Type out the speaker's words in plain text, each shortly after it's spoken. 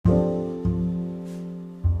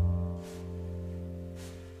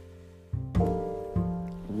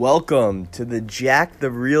Welcome to the Jack the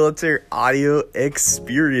Realtor audio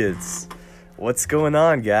experience. What's going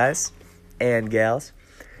on, guys and gals?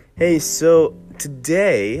 Hey, so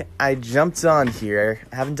today I jumped on here.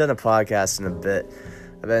 I haven't done a podcast in a bit.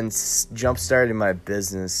 I've been jump-starting my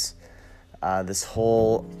business this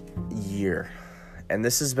whole year, and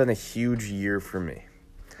this has been a huge year for me.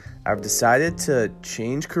 I've decided to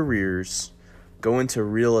change careers, go into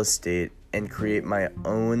real estate, and create my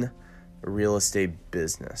own real estate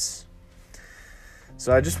business.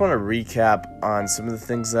 So I just want to recap on some of the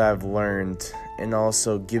things that I've learned and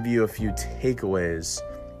also give you a few takeaways,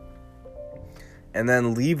 and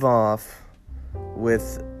then leave off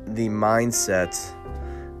with the mindset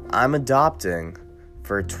I'm adopting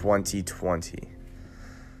for 2020.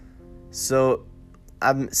 So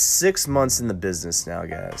I'm 6 months in the business now,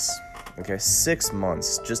 guys. Okay, 6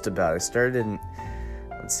 months, just about. I started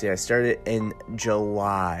in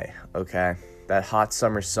July, okay? That hot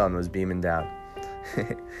summer sun was beaming down.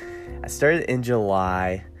 I started in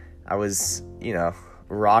July. I was,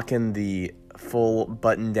 rocking the full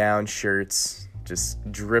button-down shirts, just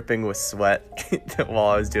dripping with sweat while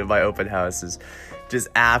I was doing my open houses. Just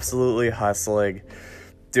absolutely hustling,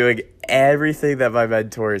 doing everything that my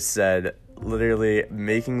mentors said, literally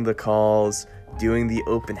making the calls, doing the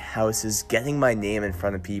open houses, getting my name in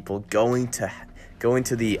front of people, going to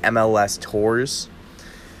the MLS tours,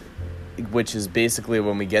 which is basically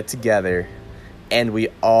when we get together and we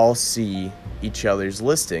all see each other's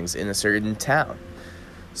listings in a certain town.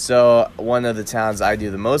 So one of the towns I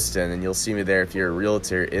do the most in, and you'll see me there if you're a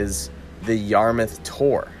realtor, is the Yarmouth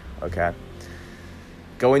tour, okay?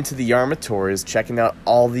 Going to the Yarmouth tour is checking out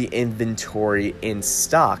all the inventory in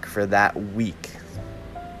stock for that week.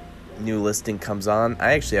 New listing comes on.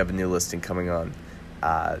 I actually have a new listing coming on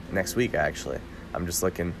next week, actually. I'm just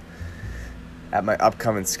looking at my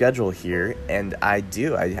upcoming schedule here, and I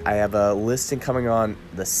have a listing coming on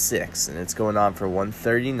the 6th, and it's going on for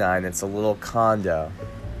 $139. It's a little condo.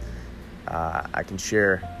 I can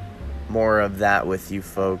share more of that with you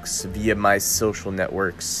folks via my social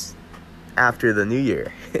networks after the new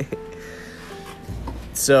year.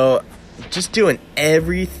 So just doing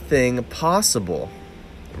everything possible,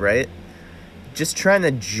 right? Just trying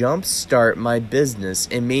to jumpstart my business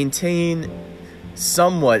and maintain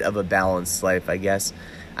somewhat of a balanced life, I guess.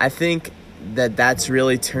 I think that's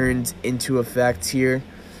really turned into effect here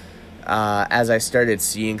as I started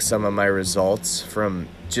seeing some of my results from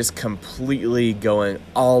just completely going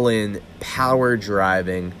all in, power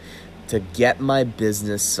driving to get my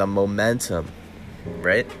business some momentum,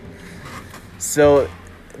 right? So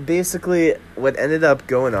basically what ended up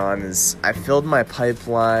going on is I filled my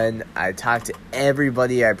pipeline. I talked to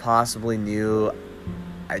everybody I possibly knew.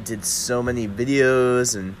 I did so many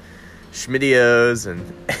videos and schmidios and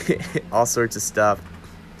all sorts of stuff.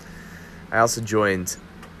 I also joined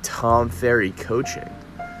Tom Ferry Coaching,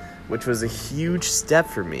 which was a huge step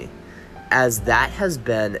for me, as that has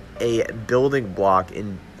been a building block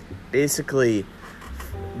in basically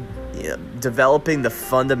developing the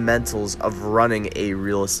fundamentals of running a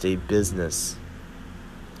real estate business.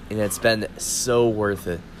 And it's been so worth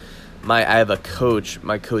it. I have a coach,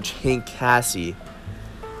 my coach Hank Cassie.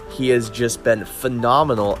 He has just been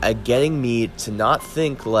phenomenal at getting me to not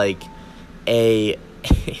think like a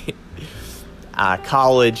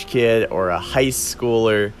college kid or a high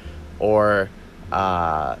schooler or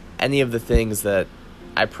any of the things that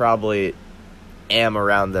I probably am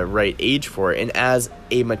around the right age for, and as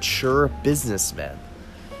a mature businessman.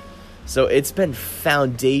 So it's been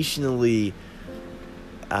foundationally,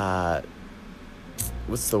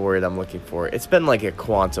 what's the word I'm looking for? It's been like a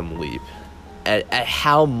quantum leap at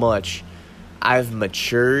how much I've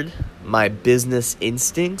matured my business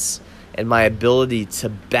instincts and my ability to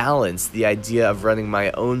balance the idea of running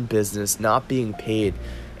my own business, not being paid,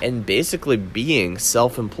 and basically being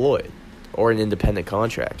self-employed or an independent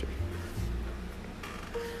contractor.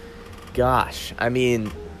 Gosh, I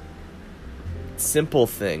mean, simple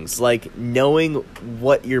things like knowing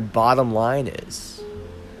what your bottom line is,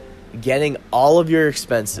 getting all of your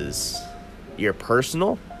expenses, your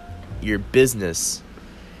personal, your business,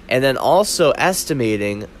 and then also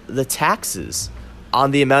estimating the taxes on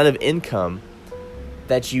the amount of income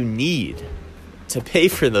that you need to pay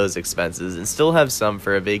for those expenses and still have some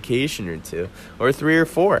for a vacation or two or 3 or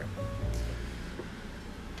 4.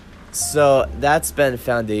 So that's been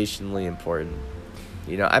foundationally important.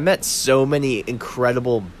 I met so many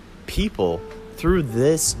incredible people through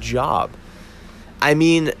this job. I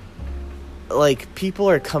mean, like, people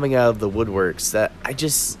are coming out of the woodworks that I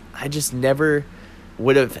just never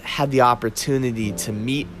would have had the opportunity to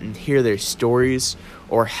meet and hear their stories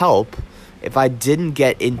or help if I didn't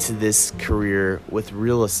get into this career with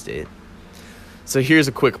real estate. So here's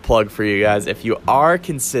a quick plug for you guys. If you are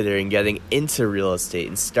considering getting into real estate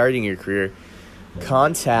and starting your career,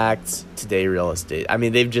 contact Today Real Estate. I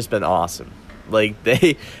mean, they've just been awesome.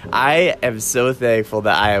 I am so thankful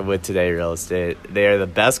that I am with Today Real Estate. They are the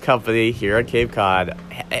best company here at Cape Cod.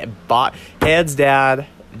 Hands down,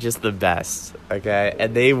 just the best, okay?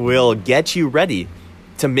 And they will get you ready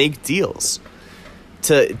to make deals,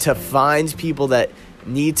 to find people that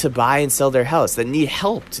need to buy and sell their house, that need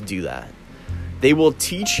help to do that. They will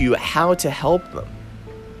teach you how to help them.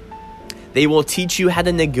 They will teach you how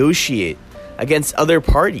to negotiate against other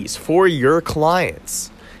parties for your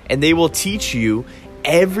clients. And they will teach you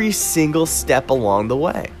every single step along the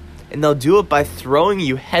way. And they'll do it by throwing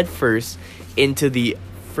you headfirst into the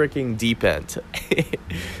freaking deep end.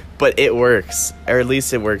 But it works, or at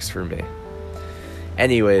least it works for me.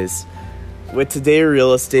 Anyways, with Today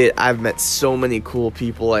Real Estate, I've met so many cool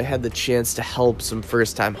people. I had the chance to help some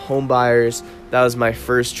first-time home buyers. That was my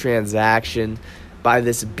first transaction. Buy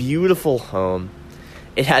this beautiful home.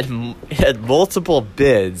 It had multiple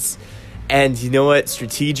bids. And you know what?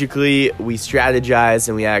 Strategically, we strategized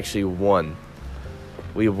and we actually won.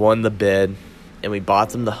 We won the bid and we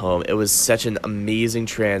bought them the home. It was such an amazing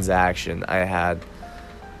transaction I had.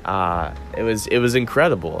 It was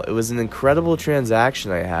incredible. It was an incredible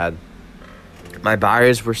transaction I had. My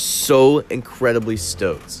buyers were so incredibly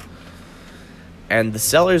stoked. And the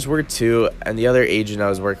sellers were too. And the other agent I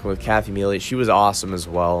was working with, Kathy Mealy, she was awesome as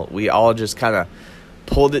well. We all just kind of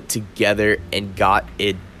pulled it together and got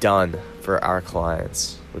it done for our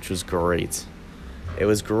clients, which was great. It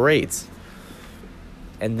was great.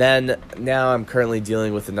 And then now I'm currently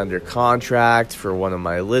dealing with an under contract for one of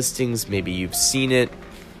my listings. Maybe you've seen it,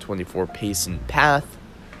 24 Payson Path,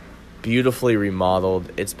 beautifully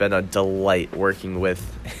remodeled. It's been a delight working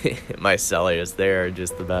with my sellers. They're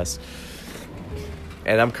just the best.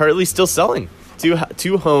 And I'm currently still selling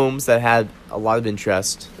two homes that had a lot of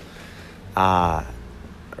interest.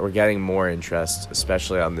 We're getting more interest,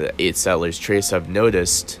 especially on the 8 settlers. Trace, I've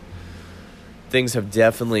noticed things have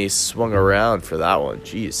definitely swung around for that one.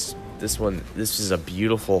 Jeez, this is a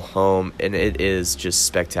beautiful home, and it is just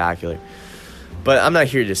spectacular. But I'm not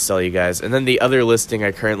here to sell you guys. And then the other listing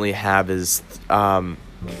I currently have is my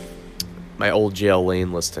Old Jail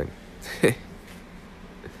Lane listing.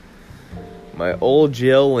 My Old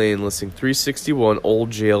Jail Lane listing, 361 Old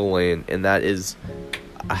Jail Lane, and that is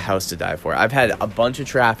a house to die for. I've had a bunch of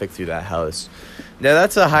traffic through that house. Now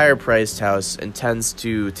that's a higher priced house and tends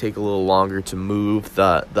to take a little longer to move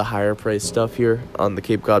the higher priced stuff here on the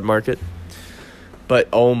Cape Cod market. But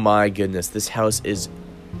oh my goodness, this house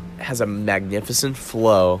has a magnificent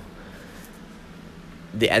flow.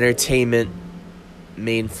 The entertainment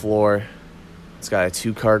main floor. It's got a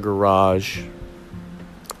 2-car garage,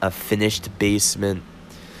 a finished basement,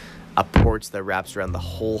 a porch that wraps around the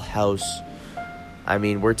whole house. I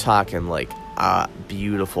mean, we're talking like a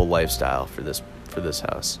beautiful lifestyle for this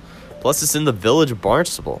house. Plus, it's in the village of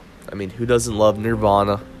Barnstable. I mean, who doesn't love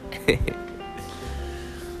Nirvana?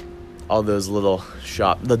 All those little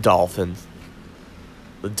the Dolphin.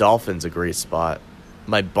 The Dolphin's a great spot.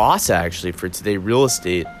 My boss, actually, for Today Real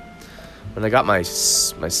Estate, when I got my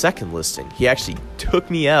second listing, he actually took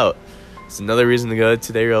me out. It's another reason to go to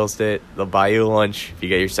Today Real Estate. They'll buy you lunch if you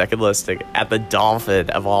get your second listing at the Dolphin,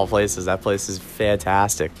 of all places. That place is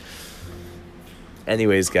fantastic.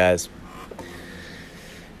 Anyways, guys.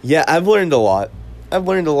 Yeah, I've learned a lot. I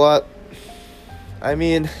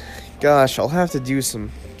mean, gosh, I'll have to do some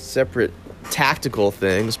separate tactical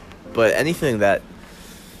things, but anything that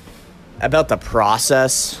about the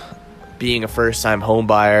process, being a first-time home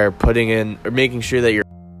buyer, putting in or making sure that you're